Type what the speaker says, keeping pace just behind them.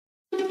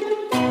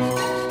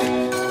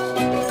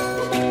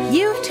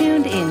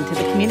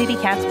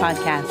Cats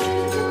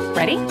podcast.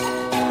 Ready?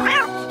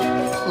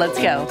 Let's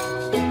go.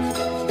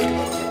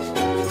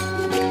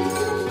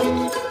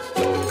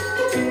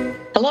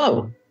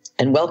 Hello,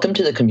 and welcome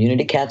to the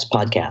Community Cats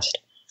podcast.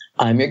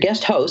 I'm your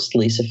guest host,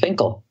 Lisa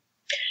Finkel.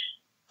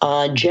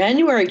 On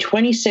January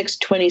 26th,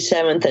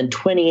 27th, and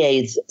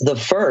 28th, the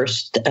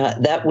first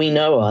that we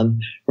know of,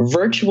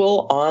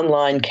 virtual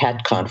online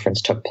cat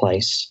conference took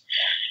place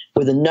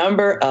with a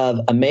number of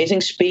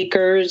amazing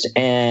speakers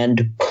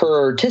and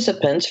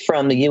participants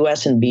from the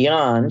U.S. and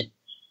beyond.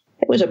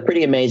 It was a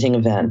pretty amazing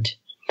event.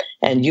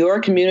 And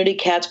your Community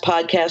Cats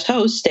podcast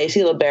host,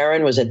 Stacy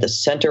LeBaron, was at the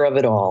center of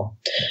it all.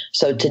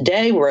 So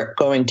today we're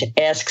going to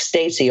ask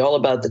Stacy all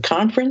about the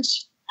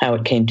conference, how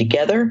it came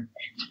together,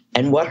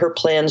 and what her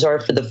plans are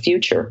for the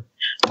future.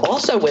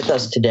 Also with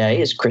us today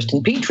is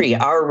Kristen Petrie,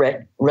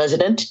 our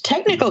resident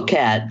technical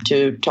cat,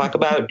 to talk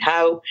about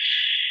how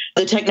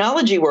the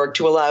technology worked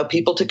to allow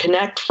people to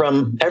connect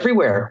from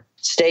everywhere.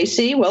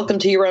 Stacy, welcome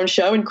to your own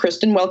show, and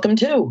Kristen, welcome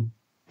too.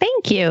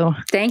 Thank you.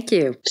 Thank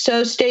you.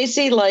 So,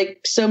 Stacy,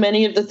 like so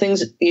many of the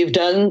things you've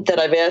done that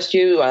I've asked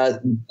you,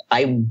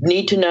 I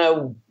need to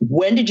know,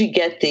 when did you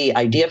get the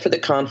idea for the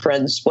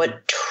conference?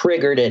 What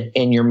triggered it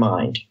in your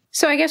mind?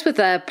 So I guess with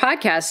the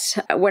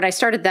podcast, when I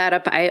started that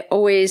up, I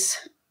always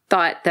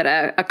thought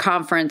that a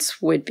conference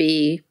would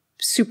be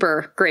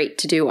super great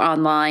to do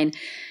online.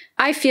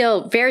 I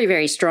feel very,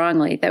 very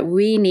strongly that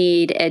we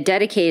need a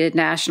dedicated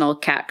national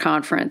cat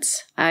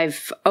conference.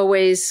 I've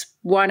always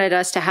wanted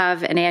us to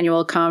have an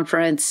annual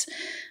conference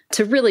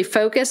to really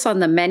focus on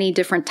the many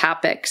different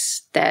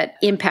topics that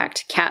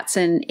impact cats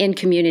in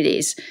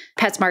communities.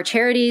 PetSmart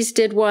Charities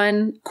did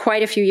one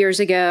quite a few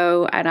years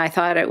ago, and I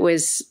thought it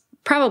was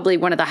probably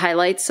one of the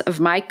highlights of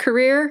my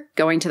career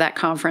going to that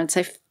conference.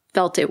 I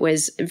felt it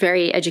was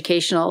very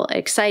educational,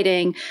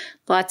 exciting.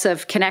 Lots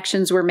of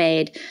connections were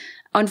made.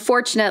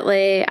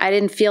 Unfortunately, I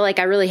didn't feel like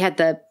I really had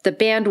the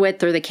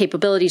bandwidth or the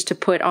capabilities to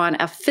put on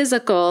a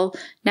physical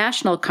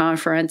national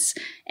conference.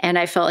 And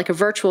I felt like a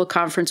virtual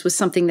conference was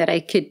something that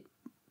I could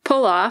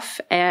pull off,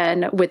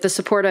 and with the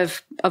support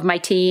of my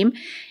team.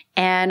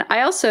 And I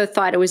also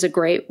thought it was a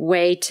great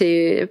way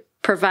to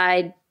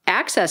provide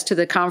access to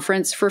the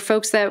conference for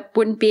folks that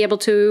wouldn't be able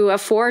to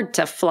afford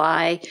to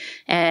fly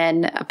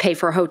and pay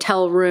for a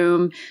hotel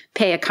room,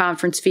 pay a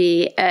conference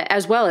fee,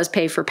 as well as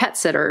pay for pet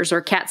sitters or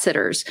cat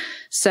sitters.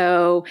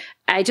 So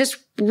I just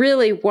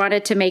really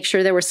wanted to make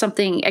sure there was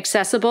something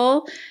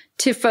accessible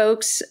to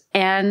folks.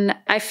 And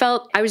I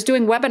felt I was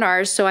doing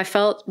webinars, so I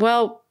felt,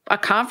 well, a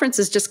conference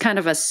is just kind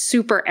of a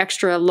super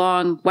extra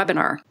long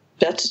webinar.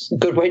 That's a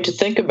good way to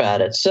think about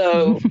it.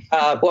 So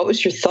what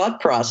was your thought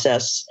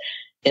process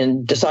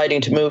in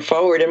deciding to move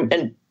forward?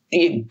 And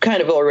you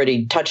kind of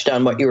already touched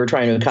on what you were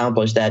trying to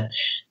accomplish, that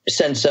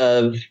sense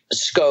of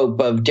scope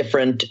of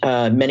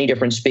many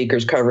different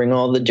speakers covering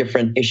all the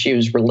different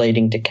issues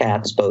relating to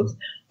cats, both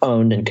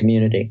owned and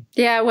community.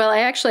 Yeah, well,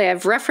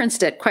 I've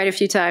referenced it quite a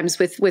few times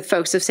with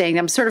folks of saying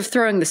I'm sort of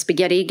throwing the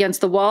spaghetti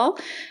against the wall,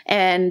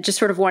 and just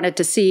sort of wanted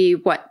to see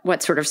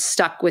what sort of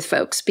stuck with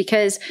folks,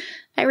 because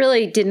I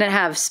really didn't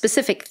have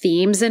specific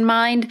themes in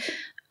mind,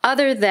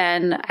 other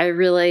than I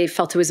really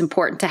felt it was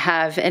important to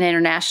have an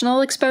international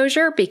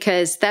exposure,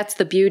 because that's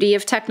the beauty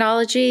of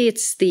technology.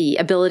 It's the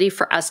ability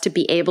for us to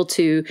be able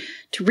to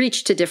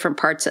reach to different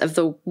parts of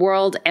the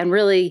world and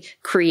really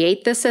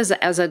create this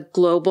as a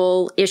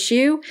global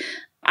issue.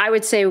 I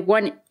would say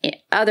one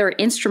other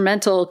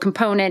instrumental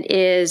component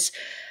is,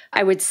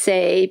 I would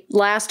say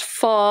last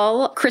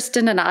fall,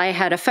 Kristen and I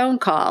had a phone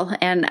call,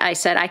 and I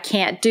said, I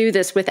can't do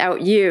this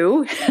without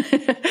you.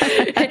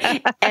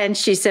 And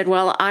she said,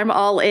 well, I'm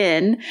all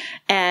in.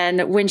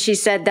 And when she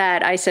said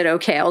that, I said,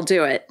 okay, I'll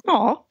do it.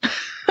 Oh,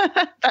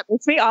 that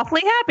makes me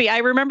awfully happy. I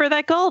remember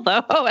that call,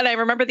 though. And I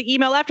remember the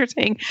email after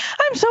saying,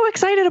 I'm so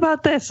excited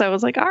about this. I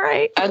was like, all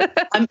right,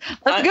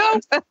 let's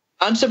go.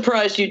 I'm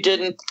surprised you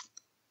didn't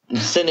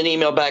send an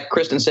email back,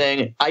 Kristen,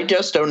 saying, I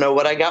just don't know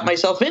what I got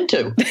myself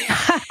into.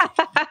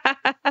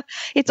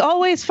 It's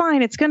always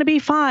fine. It's going to be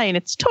fine.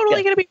 It's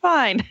totally going to be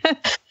fine.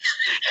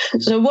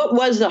 So what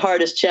was the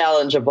hardest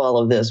challenge of all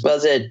of this?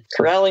 Was it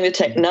corralling the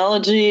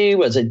technology?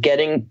 Was it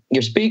getting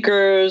your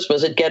speakers?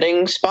 Was it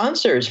getting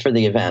sponsors for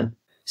the event?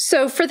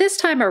 So for this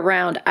time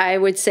around, I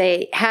would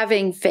say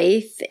having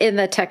faith in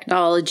the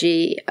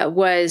technology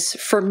was,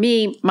 for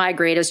me, my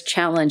greatest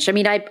challenge. I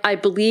mean, I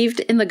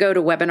believed in the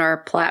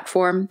GoToWebinar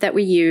platform that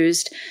we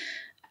used.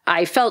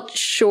 I felt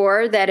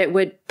sure that it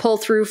would pull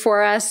through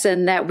for us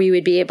and that we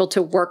would be able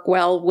to work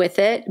well with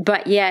it.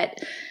 But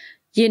yet,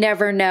 you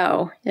never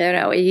know,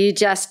 you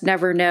just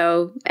never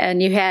know. And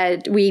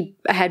we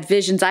had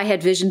visions. I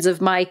had visions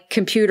of my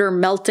computer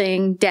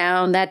melting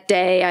down that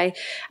day.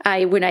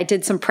 When I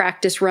did some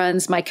practice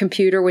runs, my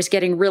computer was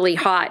getting really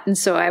hot. And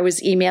so I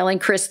was emailing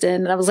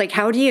Kristen and I was like,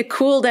 how do you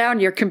cool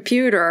down your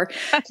computer,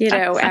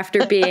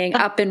 after being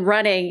up and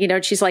running?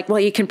 And she's like,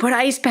 well, you can put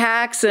ice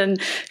packs and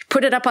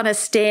put it up on a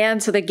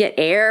stand so they get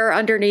air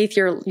underneath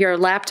your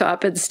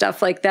laptop and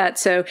stuff like that.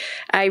 So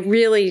I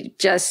really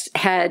just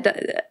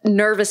had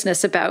nervousness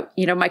anxious about,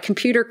 my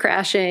computer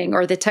crashing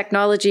or the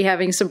technology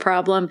having some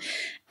problem.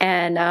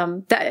 And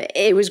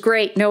it was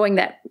great knowing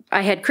that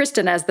I had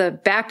Kristen as the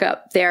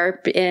backup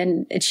there,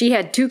 and she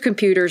had 2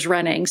 computers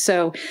running.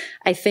 So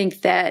I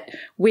think that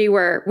we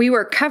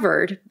were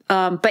covered,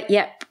 but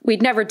yet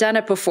we'd never done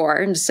it before.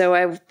 And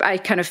so I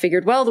kind of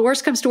figured, well, the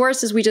worst comes to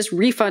worst is we just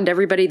refund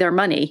everybody their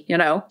money,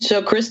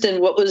 So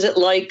Kristen, what was it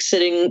like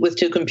sitting with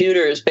 2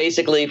 computers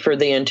basically for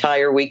the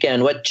entire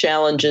weekend? What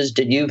challenges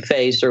did you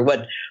face, or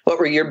what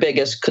were your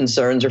biggest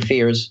concerns or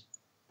fears?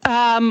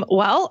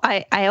 Well,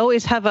 I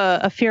always have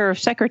a fear of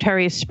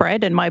secretary's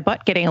spread and my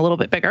butt getting a little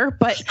bit bigger,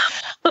 but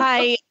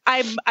I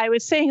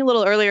was saying a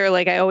little earlier,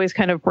 like I always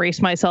kind of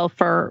brace myself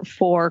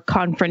for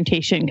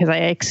confrontation because I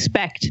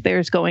expect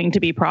there's going to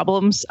be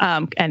problems.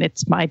 And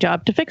it's my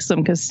job to fix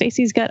them because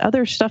Stacy's got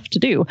other stuff to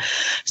do.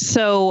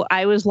 So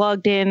I was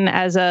logged in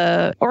as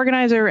a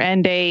organizer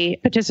and a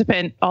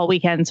participant all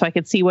weekend so I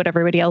could see what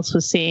everybody else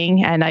was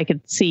seeing and I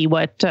could see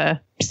what,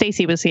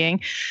 Stacy was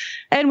seeing.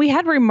 And we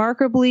had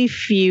remarkably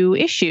few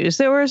issues.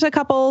 There was a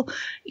couple,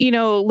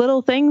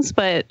 little things,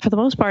 but for the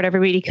most part,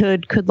 everybody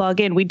could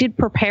log in. We did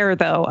prepare,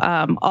 though.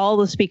 All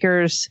the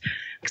speakers,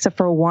 except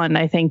for one,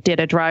 I think, did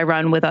a dry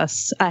run with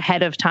us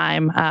ahead of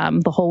time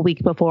the whole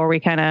week before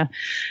we kind of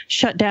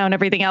shut down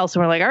everything else.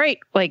 And we're like, all right,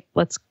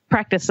 let's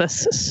practice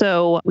this.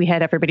 So we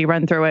had everybody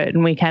run through it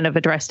and we kind of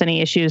addressed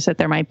any issues that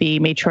there might be,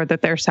 made sure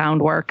that their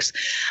sound works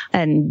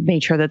and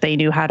made sure that they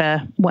knew how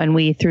to, when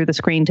we threw the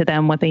screen to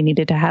them, what they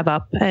needed to have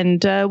up.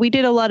 And we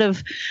did a lot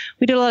of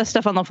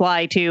stuff on the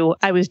fly too.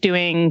 I was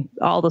doing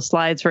all the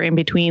slides for in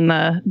between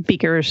the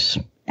speakers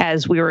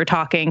as we were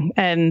talking.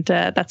 And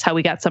that's how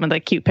we got some of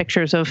the cute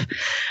pictures of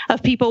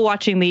people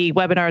watching the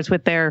webinars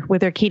with their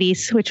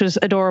kitties, which was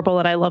adorable.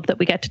 And I love that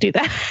we get to do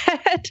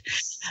that.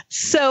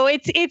 So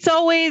it's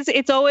always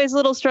a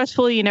little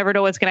stressful. You never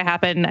know what's going to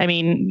happen. I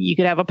mean, you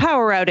could have a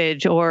power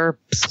outage or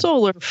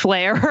solar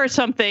flare or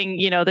something,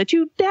 that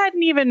you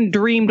hadn't even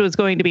dreamed was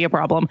going to be a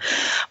problem.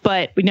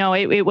 But no,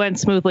 it went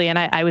smoothly. And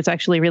I was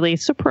actually really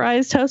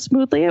surprised how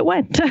smoothly it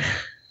went.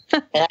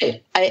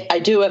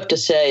 I do have to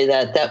say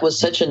that was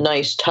such a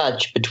nice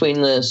touch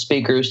between the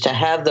speakers to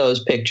have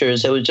those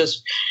pictures. It was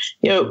just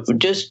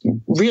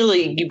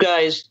really, you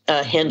guys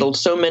handled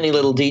so many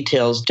little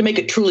details to make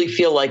it truly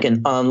feel like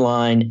an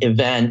online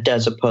event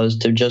as opposed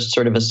to just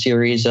sort of a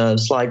series of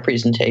slide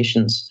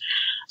presentations.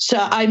 So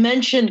I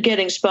mentioned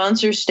getting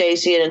sponsors,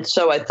 Stacy, and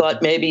so I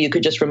thought maybe you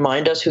could just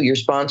remind us who your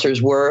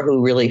sponsors were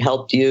who really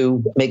helped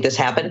you make this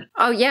happen.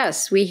 Oh,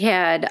 yes. We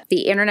had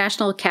the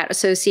International Cat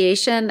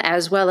Association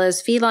as well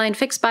as Feline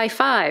Fix by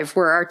 5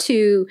 were our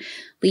 2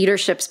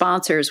 leadership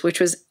sponsors, which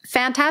was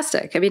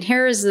fantastic. I mean,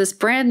 here is this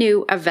brand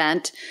new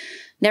event,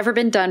 never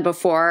been done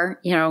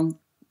before.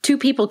 2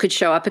 people could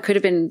show up. It could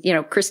have been,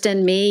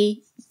 Kristen,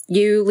 me,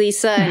 you,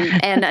 Lisa,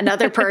 and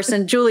another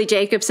person, Julie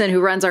Jacobson,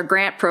 who runs our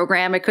grant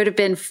program. It could have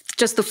been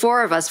just the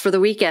 4 of us for the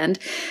weekend.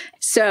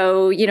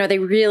 So, they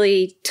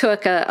really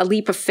took a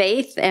leap of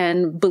faith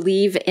and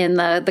believe in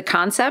the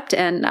concept.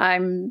 And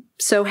I'm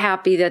so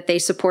happy that they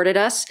supported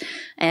us,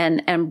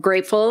 and I'm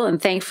grateful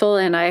and thankful.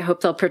 And I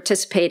hope they'll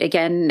participate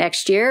again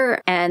next year.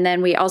 And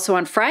then we also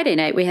on Friday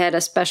night, we had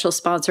a special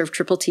sponsor of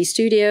Triple T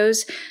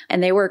Studios,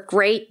 and they were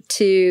great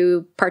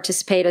to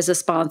participate as a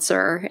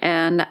sponsor.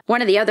 And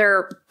one of the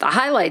other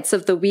highlights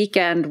of the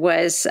weekend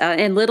was,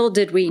 and little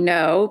did we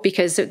know,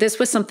 because this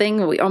was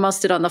something we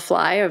almost did on the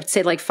fly, I would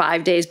say like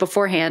 5 days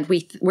beforehand,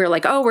 we're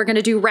like, oh, we're going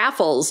to do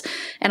raffles.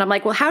 And I'm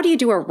like, well, how do you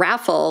do a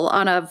raffle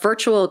on a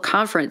virtual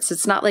conference?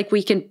 It's not like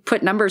we can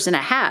put numbers in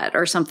a hat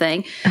or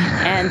something.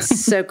 And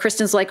so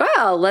Kristen's like,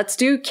 well, let's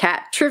do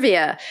cat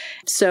trivia.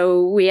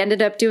 So we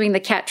ended up doing the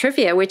cat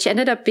trivia, which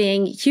ended up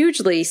being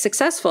hugely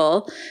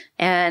successful.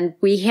 And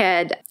we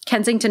had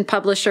Kensington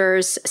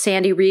Publishers,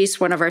 Sandy Reese,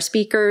 one of our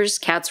speakers,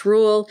 Cats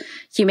Rule,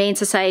 Humane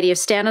Society of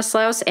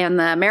Stanislaus, and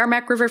the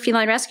Merrimack River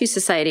Feline Rescue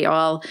Society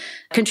all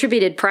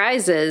contributed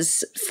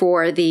prizes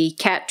for the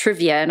cat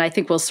trivia. And I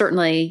think we'll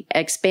certainly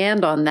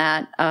expand on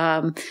that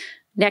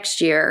next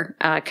year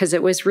because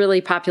it was really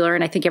popular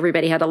and I think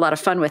everybody had a lot of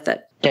fun with it.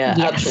 Yeah,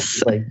 yes.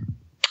 Absolutely.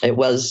 It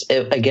was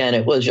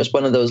just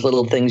one of those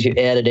little things you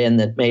added in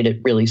that made it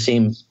really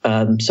seem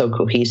so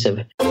cohesive.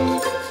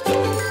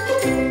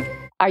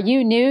 Are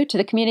you new to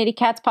the Community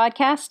Cats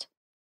podcast?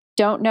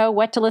 Don't know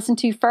what to listen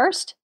to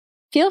first?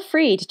 Feel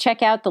free to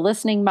check out the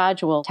Listening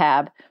Module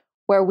tab,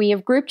 where we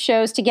have grouped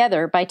shows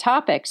together by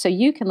topic so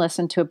you can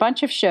listen to a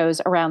bunch of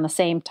shows around the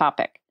same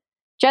topic.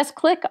 Just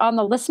click on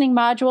the Listening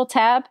Module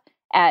tab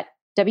at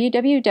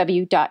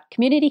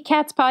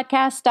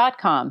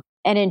www.communitycatspodcast.com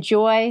and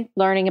enjoy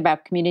learning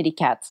about community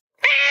cats.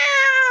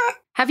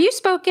 Have you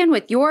spoken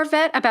with your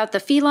vet about the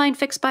Feline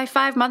Fix by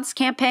 5 months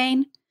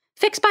campaign?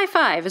 Fix by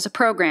 5 is a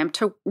program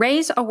to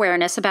raise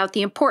awareness about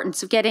the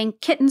importance of getting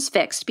kittens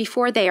fixed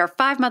before they are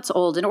 5 months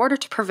old in order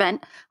to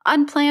prevent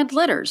unplanned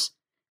litters.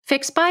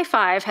 Fix by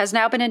 5 has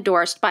now been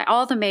endorsed by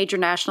all the major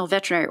national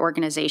veterinary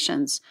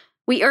organizations.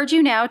 We urge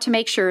you now to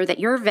make sure that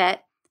your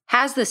vet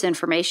has this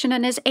information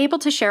and is able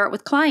to share it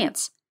with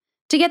clients.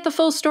 To get the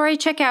full story,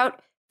 check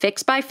out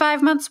Fix by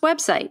 5 Months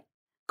website.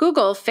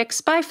 Google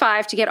Fix by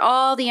 5 to get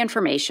all the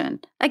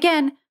information.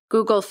 Again,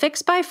 Google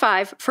Fix by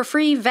 5 for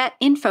free vet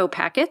info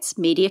packets,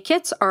 media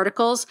kits,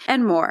 articles,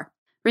 and more.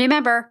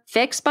 Remember,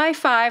 Fix by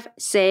 5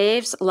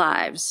 saves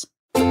lives.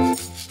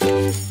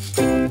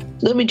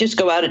 Let me just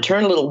go out of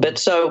turn a little bit.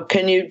 So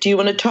do you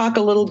want to talk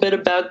a little bit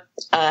about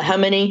how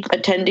many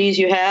attendees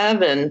you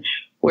have and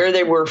where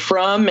they were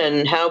from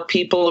and how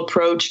people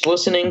approached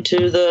listening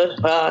to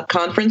the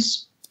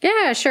conference?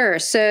 Yeah, sure.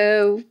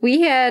 So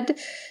we had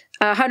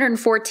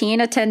 114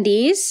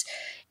 attendees.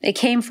 They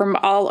came from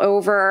all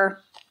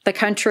over the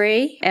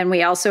country. And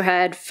we also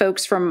had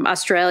folks from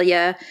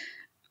Australia,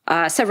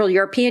 several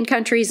European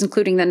countries,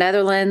 including the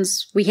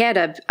Netherlands. We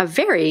had a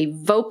very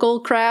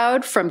vocal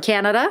crowd from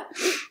Canada.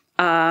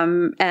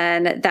 And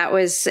that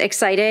was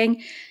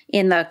exciting.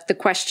 In the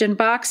question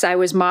box, I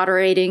was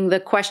moderating the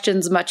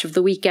questions much of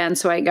the weekend.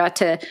 So I got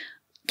to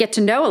get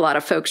to know a lot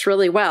of folks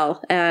really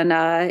well. And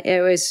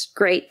it was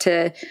great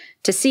to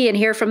see and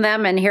hear from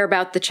them and hear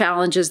about the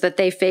challenges that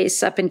they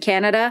face up in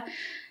Canada.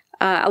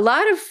 A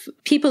lot of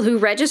people who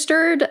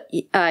registered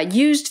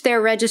used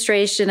their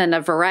registration in a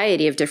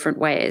variety of different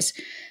ways.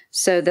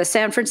 So the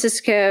San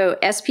Francisco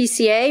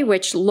SPCA,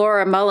 which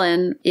Laura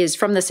Mullen is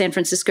from the San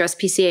Francisco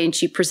SPCA and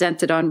she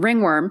presented on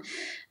ringworm,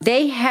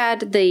 they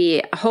had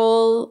the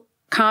whole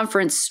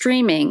conference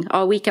streaming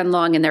all weekend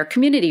long in their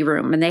community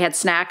room. And they had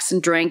snacks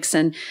and drinks,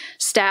 and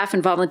staff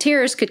and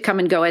volunteers could come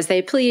and go as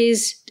they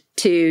pleased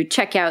to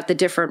check out the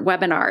different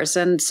webinars.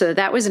 And so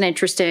that was an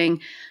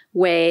interesting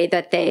way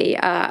that they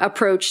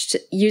approached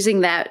using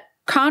that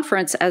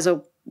conference as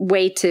a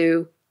way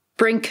to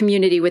bring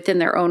community within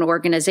their own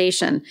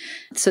organization.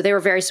 So they were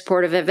very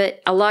supportive of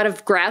it. A lot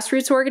of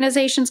grassroots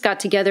organizations got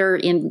together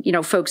in,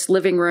 folks'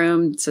 living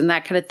rooms and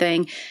that kind of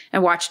thing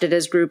and watched it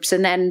as groups.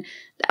 And then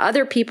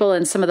other people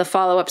in some of the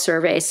follow-up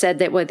surveys said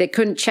that they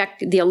couldn't check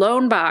the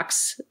alone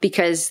box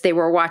because they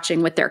were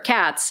watching with their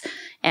cats.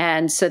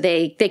 And so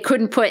they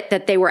couldn't put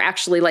that they were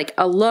actually like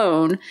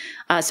alone.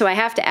 So I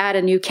have to add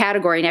a new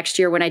category next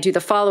year when I do the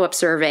follow-up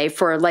survey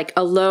for like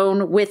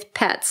alone with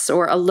pets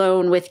or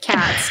alone with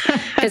cats.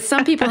 Because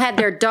some people had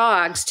their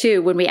dogs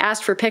too. When we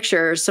asked for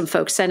pictures, some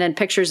folks sent in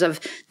pictures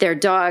of their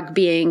dog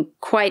being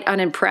quite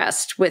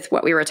unimpressed with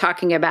what we were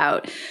talking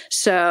about.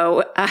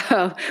 So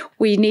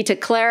we need to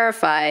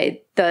clarify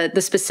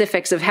the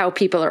specifics of how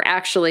people are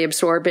actually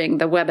absorbing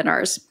the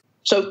webinars.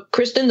 So,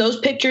 Kristen, those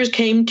pictures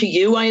came to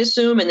you, I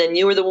assume, and then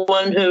you were the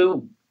one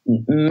who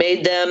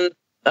made them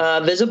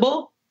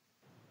visible?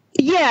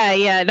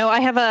 Yeah. No, I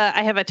have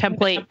a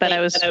template that I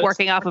was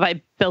working off of.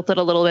 I built it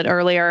a little bit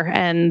earlier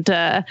and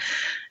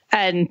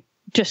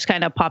just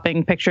kind of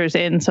popping pictures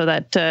in so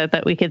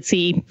that we could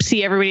see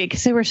everybody,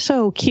 because they were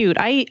so cute.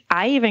 I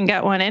even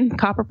got one in.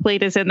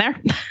 Copperplate is in there.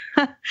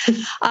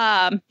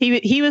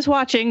 He was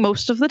watching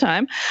most of the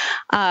time.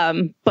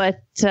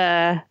 But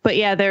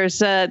yeah,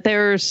 there's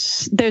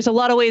a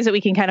lot of ways that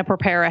we can kind of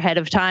prepare ahead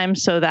of time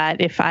so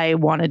that if I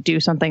want to do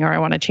something or I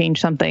want to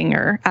change something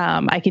or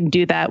I can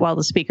do that while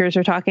the speakers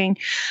are talking,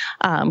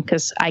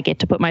 because I get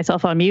to put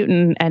myself on mute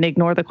and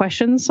ignore the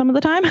questions some of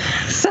the time.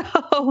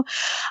 So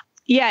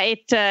yeah,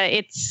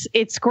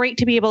 it's great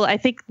to be able. I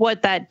think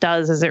what that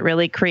does is it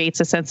really creates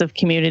a sense of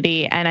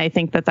community, and I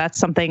think that's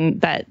something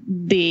that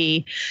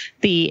the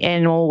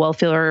animal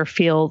welfare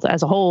field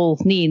as a whole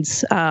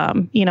needs.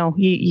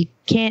 You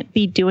can't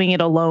be doing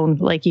it alone.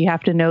 Like, you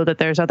have to know that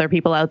there's other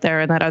people out there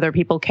and that other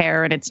people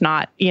care, and it's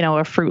not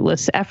a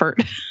fruitless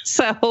effort.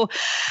 So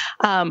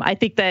I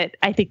think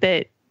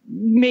that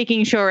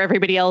making sure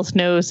everybody else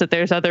knows that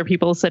there's other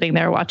people sitting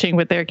there watching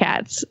with their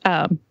cats.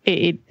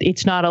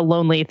 It's not a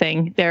lonely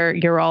thing.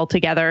 You're all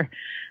together.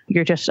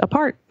 You're just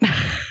apart.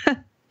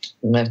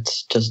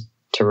 That's just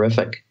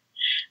terrific.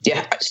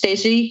 Yeah,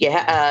 Stacy,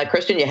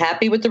 Kristen, you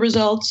happy with the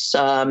results?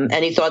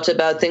 Any thoughts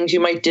about things you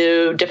might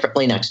do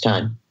differently next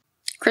time?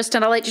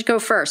 Kristen, I'll let you go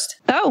first.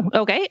 Oh,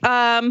 okay.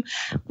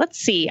 Let's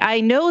see.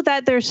 I know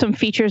that there's some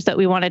features that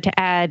we wanted to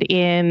add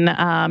in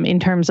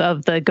terms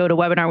of the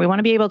GoToWebinar. We want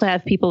to be able to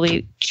have people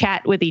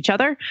chat with each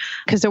other,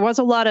 because there was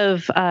a lot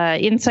of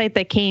insight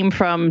that came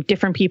from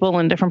different people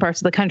in different parts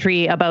of the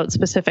country about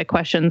specific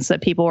questions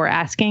that people were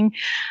asking.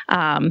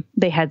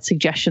 They had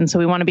suggestions. So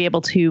we want to be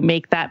able to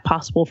make that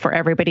possible for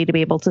everybody to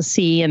be able to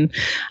see and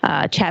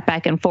chat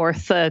back and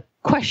forth. The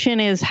question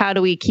is, how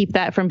do we keep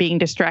that from being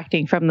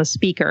distracting from the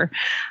speaker?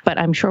 But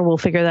I'm sure we'll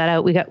figure that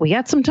out. We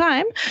got some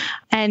time.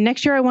 And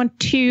next year I want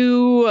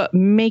to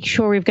make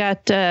sure we've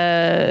got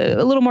a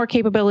little more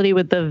capability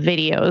with the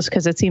videos,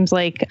 because it seems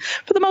like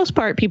for the most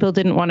part people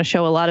didn't want to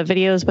show a lot of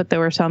videos, but there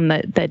were some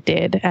that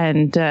did,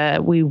 and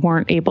we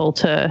weren't able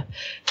to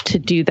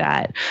do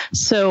that.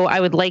 So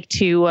I would like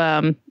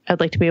to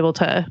be able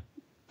to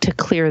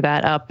clear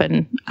that up,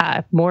 and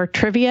more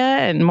trivia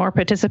and more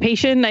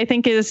participation, I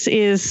think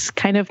is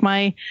kind of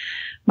my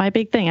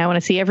big thing. I want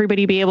to see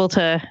everybody be able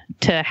to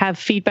have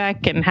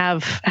feedback and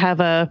have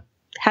a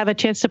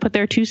chance to put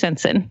their 2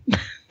 cents in.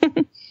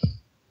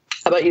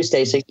 How about you,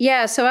 Stacy?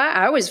 Yeah, so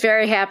I was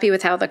very happy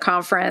with how the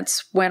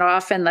conference went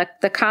off, and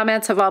the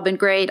comments have all been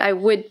great. I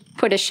would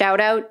put a shout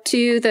out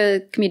to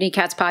the Community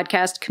Cats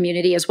podcast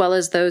community, as well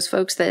as those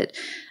folks that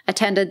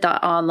attended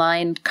the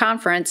online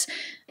conference.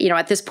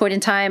 At this point in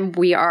time,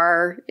 we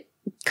are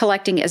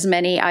collecting as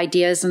many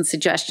ideas and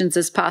suggestions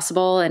as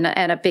possible. And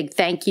a big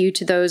thank you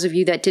to those of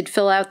you that did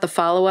fill out the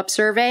follow-up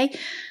survey.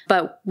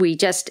 But we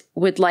just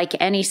would like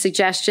any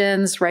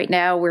suggestions. Right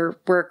now, we're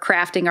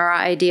crafting our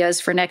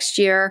ideas for next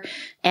year.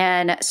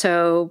 And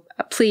so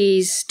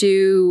please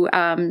do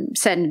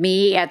send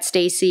me at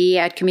Stacy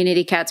at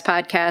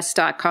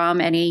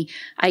communitycatspodcast.com any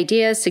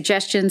ideas,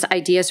 suggestions,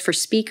 ideas for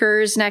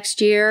speakers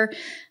next year.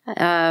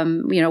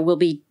 We'll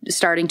be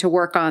starting to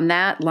work on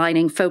that,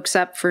 lining folks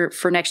up for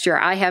next year.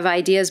 I have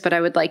ideas, but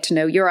I would like to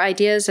know your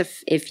ideas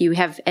if you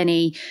have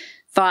any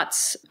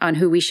thoughts on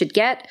who we should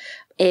get.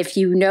 If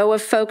you know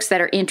of folks that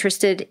are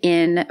interested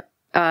in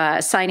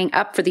signing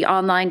up for the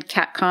online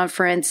CAT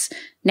conference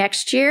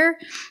next year,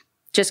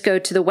 just go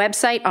to the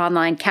website,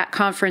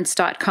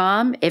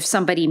 onlinecatconference.com. If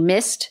somebody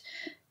missed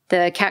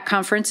the CAT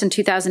conference in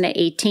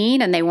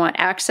 2018 and they want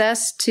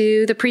access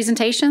to the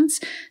presentations,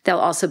 they'll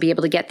also be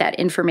able to get that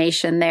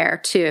information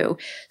there too.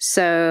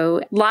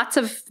 So lots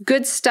of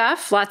good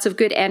stuff, lots of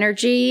good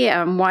energy.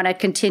 Want to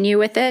continue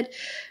with it.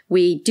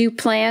 We do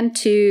plan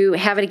to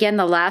have it again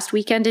the last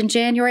weekend in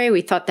January.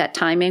 We thought that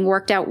timing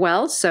worked out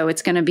well. So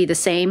it's going to be the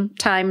same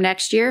time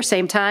next year,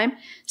 same time,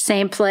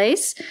 same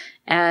place.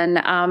 And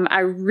I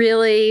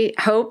really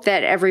hope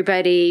that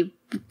everybody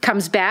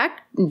comes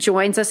back and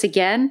joins us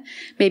again.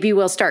 Maybe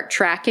we'll start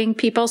tracking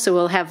people. So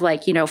we'll have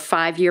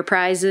 5-year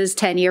prizes,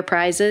 10-year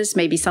prizes,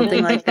 maybe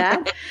something like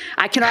that.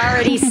 I can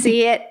already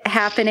see it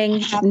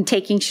happening and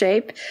taking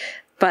shape.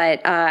 But,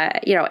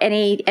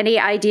 any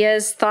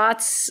ideas,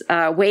 thoughts,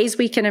 ways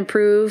we can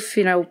improve,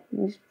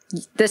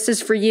 this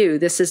is for you.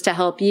 This is to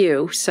help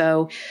you.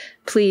 So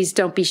please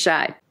don't be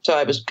shy. So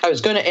I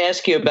was going to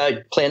ask you about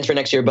plans for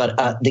next year, but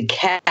the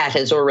cat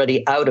is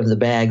already out of the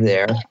bag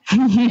there,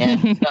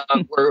 and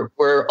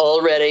we're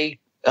already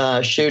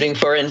shooting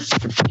for. And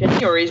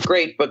January is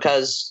great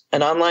because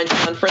an online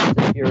conference.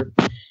 If you're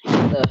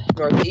in the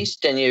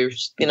Northeast and you're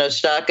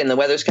stuck and the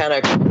weather's kind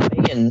of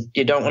crappy and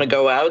you don't want to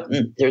go out,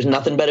 and there's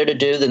nothing better to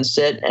do than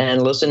sit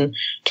and listen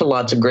to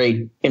lots of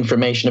great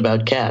information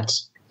about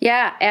cats.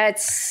 Yeah,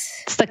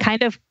 it's the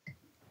kind of.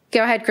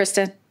 Go ahead,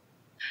 Kristen.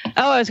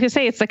 Oh, I was going to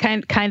say it's the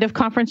kind of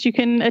conference you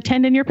can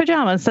attend in your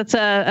pajamas.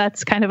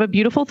 That's kind of a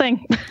beautiful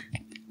thing.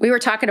 We were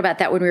talking about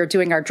that when we were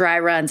doing our dry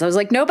runs. I was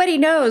like, nobody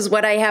knows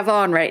what I have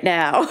on right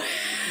now.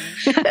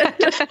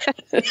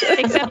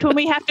 Except when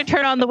we have to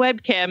turn on the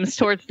webcams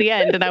towards the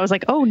end. And I was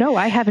like, oh, no,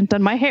 I haven't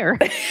done my hair.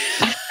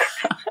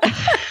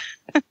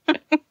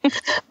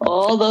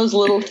 All those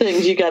little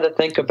things you got to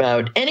think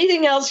about.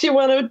 Anything else you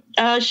want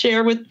to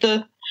share with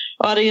the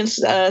audience,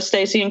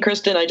 Stacy and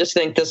Kristen? I just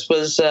think this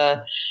was,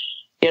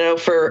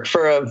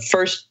 for a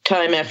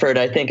first-time effort,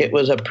 I think it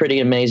was a pretty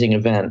amazing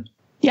event.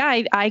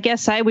 Yeah, I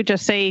guess I would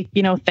just say,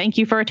 thank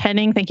you for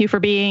attending. Thank you for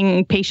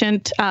being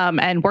patient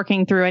and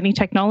working through any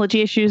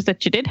technology issues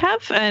that you did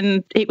have.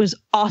 And it was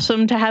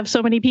awesome to have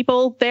so many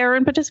people there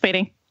and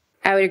participating.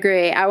 I would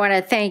agree. I want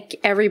to thank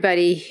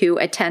everybody who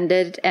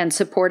attended and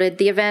supported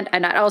the event.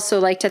 And I'd also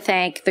like to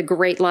thank the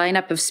great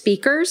lineup of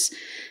speakers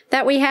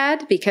that we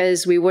had,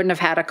 because we wouldn't have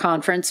had a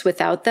conference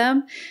without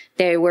them.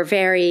 They were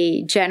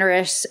very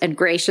generous and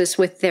gracious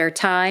with their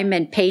time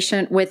and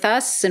patient with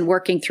us and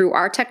working through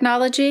our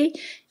technology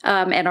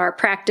and our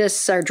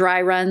practice, our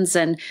dry runs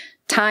and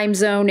time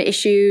zone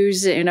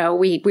issues.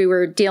 We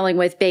were dealing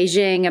with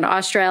Beijing and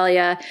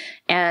Australia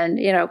and,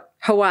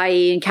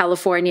 Hawaii and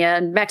California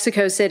and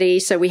Mexico City.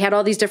 So we had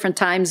all these different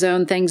time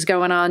zone things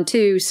going on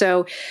too.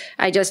 So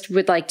I just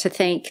would like to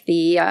thank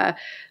the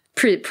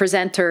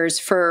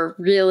presenters for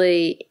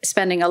really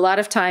spending a lot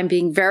of time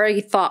being very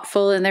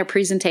thoughtful in their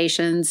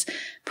presentations,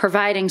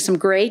 providing some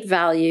great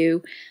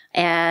value.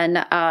 And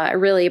I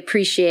really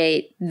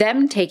appreciate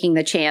them taking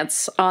the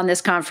chance on this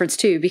conference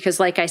too,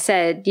 because like I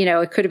said,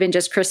 it could have been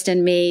just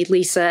Kristen, me,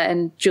 Lisa,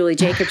 and Julie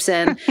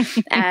Jacobson,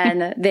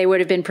 and they would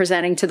have been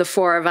presenting to the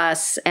four of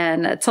us.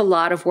 And it's a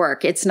lot of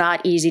work. It's not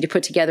easy to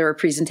put together a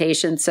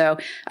presentation. So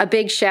a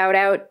big shout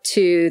out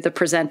to the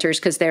presenters,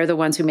 because they're the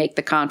ones who make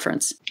the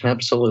conference.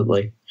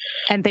 Absolutely.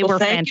 And they were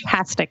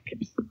fantastic.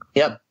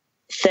 Yep.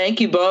 Thank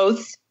you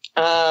both.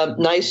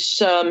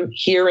 Nice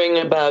hearing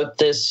about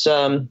this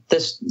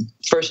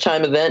first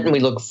time event, and we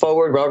look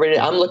forward.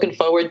 I'm looking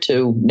forward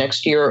to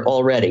next year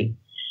already.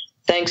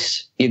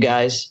 Thanks, you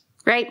guys.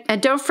 Right.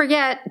 And don't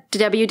forget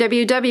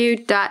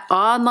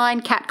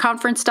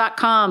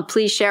www.onlinecatconference.com.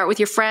 Please share it with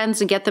your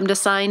friends and get them to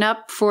sign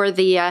up for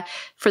the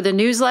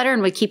newsletter,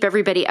 and we keep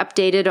everybody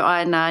updated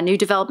on new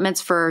developments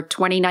for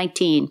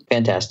 2019.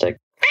 Fantastic.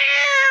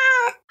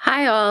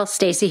 Hi all,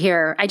 Stacy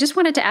here. I just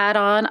wanted to add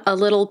on a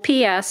little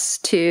PS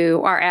to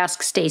our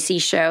Ask Stacy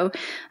show.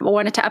 I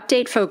wanted to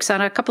update folks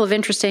on a couple of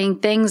interesting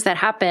things that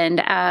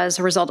happened as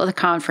a result of the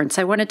conference.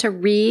 I wanted to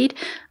read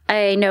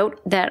a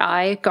note that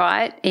I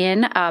got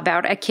in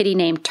about a kitty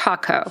named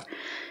Taco.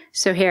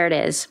 So here it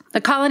is.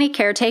 A colony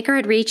caretaker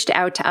had reached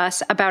out to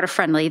us about a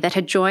friendly that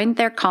had joined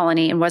their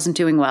colony and wasn't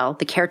doing well.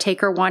 The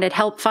caretaker wanted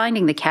help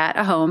finding the cat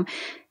a home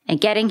and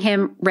getting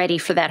him ready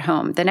for that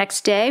home. The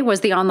next day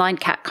was the online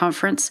cat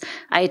conference.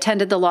 I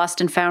attended the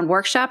Lost and Found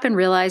workshop and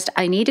realized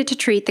I needed to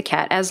treat the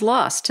cat as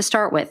lost to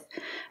start with.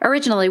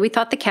 Originally, we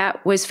thought the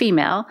cat was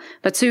female,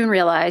 but soon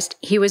realized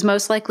he was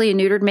most likely a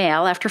neutered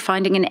male after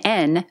finding an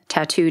N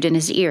tattooed in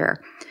his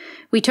ear.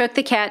 We took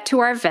the cat to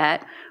our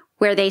vet,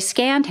 where they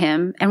scanned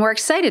him and were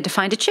excited to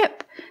find a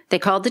chip. They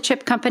called the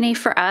chip company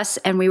for us,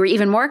 and we were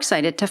even more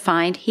excited to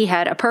find he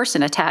had a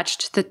person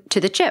attached to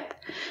the chip.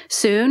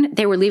 Soon,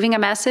 they were leaving a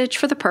message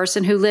for the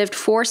person who lived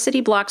 4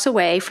 city blocks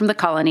away from the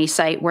colony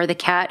site where the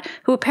cat,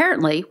 who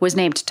apparently was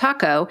named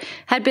Taco,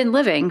 had been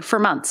living for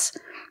months.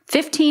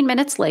 15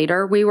 minutes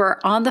later, we were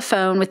on the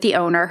phone with the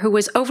owner, who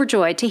was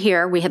overjoyed to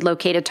hear we had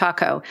located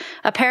Taco.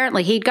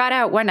 Apparently, he'd got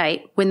out one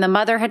night when the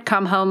mother had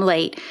come home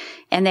late,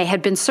 and they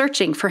had been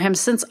searching for him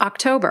since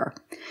October.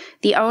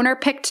 The owner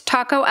picked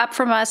Taco up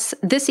from us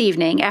this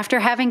evening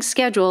after having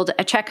scheduled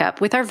a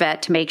checkup with our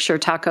vet to make sure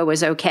Taco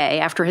was okay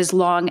after his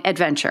long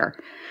adventure.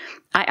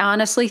 I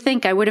honestly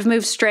think I would have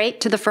moved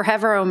straight to the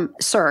Forever Home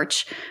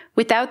search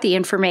without the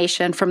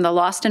information from the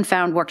Lost and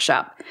Found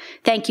workshop.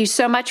 Thank you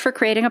so much for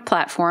creating a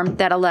platform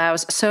that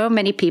allows so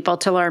many people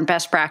to learn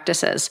best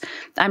practices.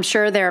 I'm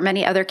sure there are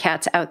many other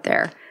cats out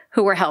there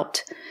who were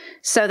helped.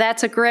 So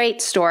that's a great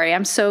story.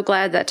 I'm so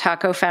glad that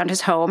Taco found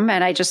his home,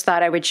 and I just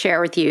thought I would share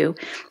with you.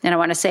 And I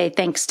want to say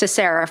thanks to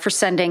Sarah for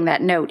sending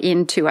that note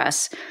in to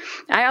us.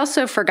 I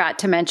also forgot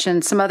to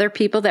mention some other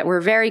people that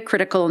were very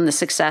critical in the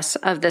success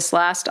of this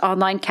last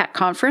online cat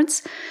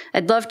conference.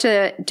 I'd love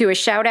to do a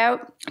shout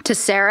out to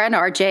Sarah and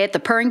RJ at the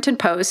Purrington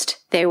Post.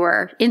 They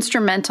were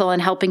instrumental in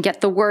helping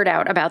get the word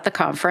out about the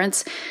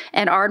conference.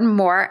 And Arden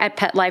Moore at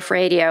Pet Life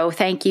Radio.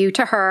 Thank you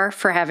to her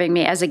for having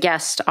me as a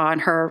guest on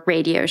her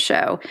radio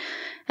show.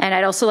 And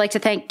I'd also like to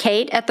thank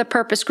Kate at the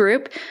Purpose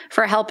Group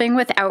for helping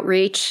with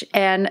outreach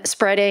and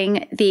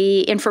spreading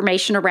the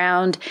information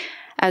around,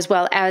 as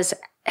well as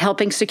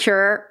helping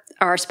secure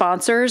our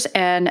sponsors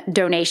and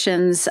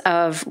donations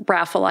of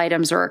raffle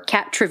items or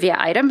cat trivia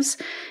items.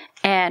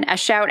 And a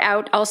shout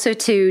out also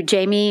to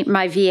Jamie,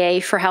 my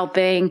VA, for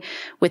helping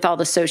with all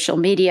the social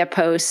media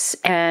posts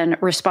and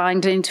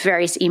responding to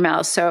various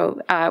emails. So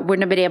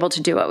wouldn't have been able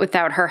to do it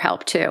without her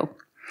help too.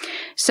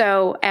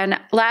 So, and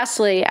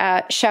lastly,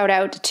 shout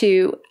out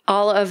to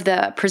all of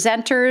the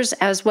presenters,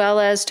 as well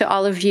as to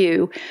all of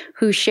you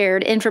who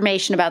shared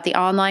information about the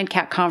online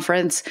cat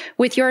conference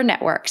with your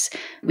networks.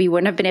 We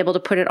wouldn't have been able to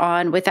put it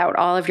on without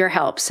all of your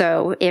help.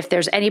 So if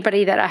there's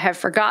anybody that I have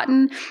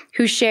forgotten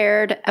who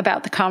shared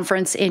about the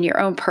conference in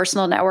your own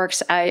personal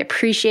networks, I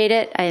appreciate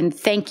it. And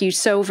thank you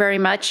so very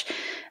much.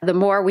 The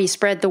more we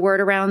spread the word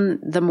around,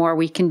 the more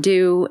we can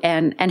do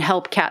and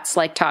help cats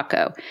like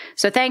Taco.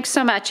 So thanks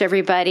so much,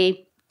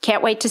 everybody.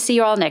 Can't wait to see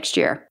you all next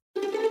year.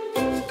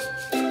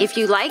 If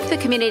you like the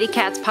Community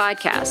Cats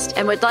podcast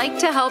and would like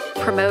to help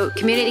promote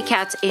community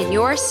cats in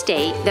your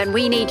state, then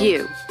we need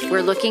you.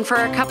 We're looking for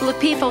a couple of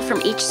people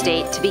from each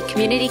state to be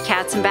Community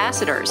Cats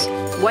ambassadors.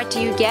 What do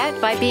you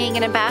get by being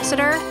an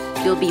ambassador?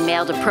 You'll be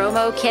mailed a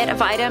promo kit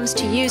of items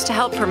to use to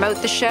help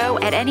promote the show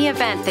at any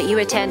event that you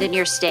attend in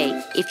your state.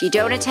 If you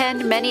don't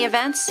attend many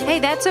events,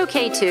 hey, that's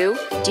okay too.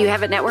 Do you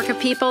have a network of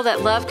people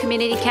that love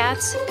community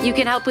cats? You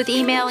can help with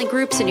emailing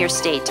groups in your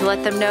state to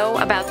let them know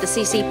about the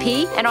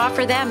CCP and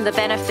offer them the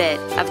benefit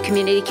of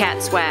community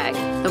cat swag.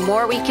 The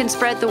more we can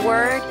spread the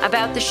word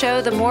about the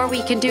show, the more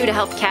we can do to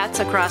help cats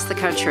across the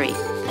country.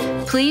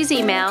 Please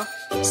email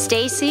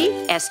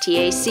Stacy,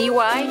 Stacy,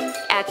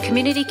 at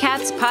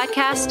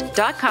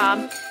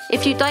communitycatspodcast.com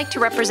if you'd like to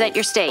represent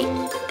your state.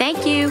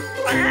 Thank you.